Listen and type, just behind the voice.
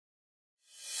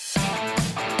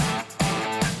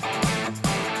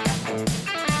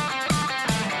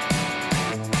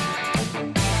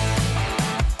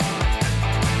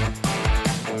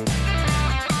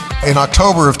in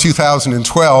October of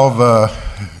 2012,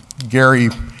 Gary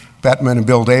Bettman and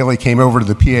Bill Daly came over to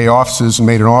the PA offices and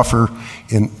made an offer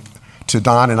to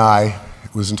Don and I.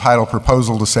 It was entitled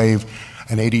Proposal to Save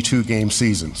an 82-game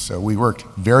season. So we worked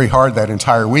very hard that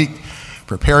entire week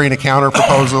preparing a counter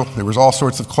proposal. There was all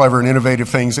sorts of clever and innovative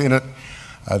things in it.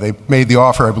 They made the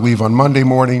offer, I believe, on Monday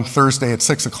morning. Thursday at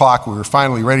 6 o'clock, we were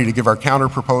finally ready to give our counter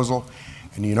proposal.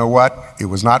 And you know what? It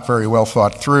was not very well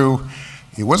thought through.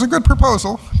 It was a good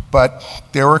proposal, but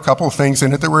there were a couple of things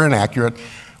in it that were inaccurate.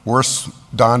 Worse,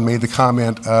 Don made the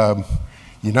comment,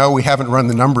 you know, we haven't run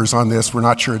the numbers on this. We're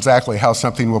not sure exactly how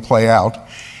something will play out.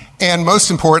 And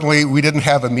most importantly, we didn't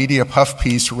have a media puff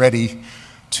piece ready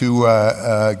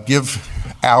to give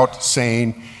out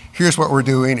saying, here's what we're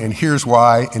doing, and here's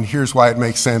why it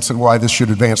makes sense, and why this should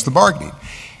advance the bargaining.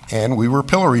 And we were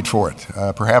pilloried for it,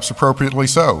 perhaps appropriately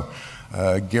so.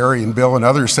 Gary and Bill and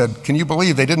others said, can you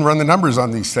believe they didn't run the numbers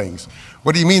on these things?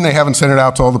 What do you mean they haven't sent it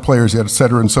out to all the players yet, et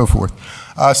cetera, and so forth?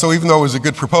 So even though it was a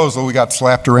good proposal, we got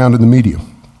slapped around in the media.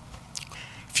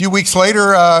 A few weeks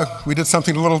later, we did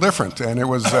something a little different, and it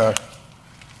was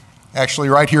actually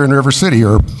right here in River City,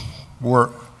 or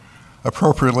more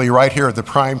appropriately right here at the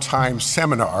Primetime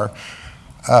Seminar.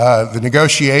 The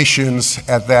negotiations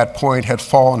at that point had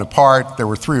fallen apart. There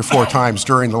were 3 or 4 times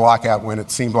during the lockout when it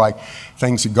seemed like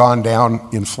things had gone down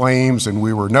in flames and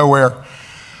we were nowhere.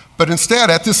 But instead,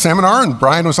 at this seminar, and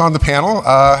Brian was on the panel,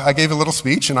 I gave a little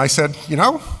speech and I said, you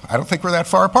know, I don't think we're that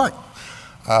far apart.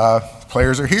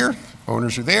 Players are here,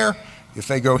 owners are there. If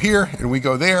they go here and we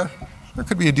go there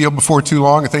could be a deal before too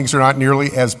long, and things are not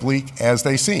nearly as bleak as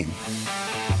they seem.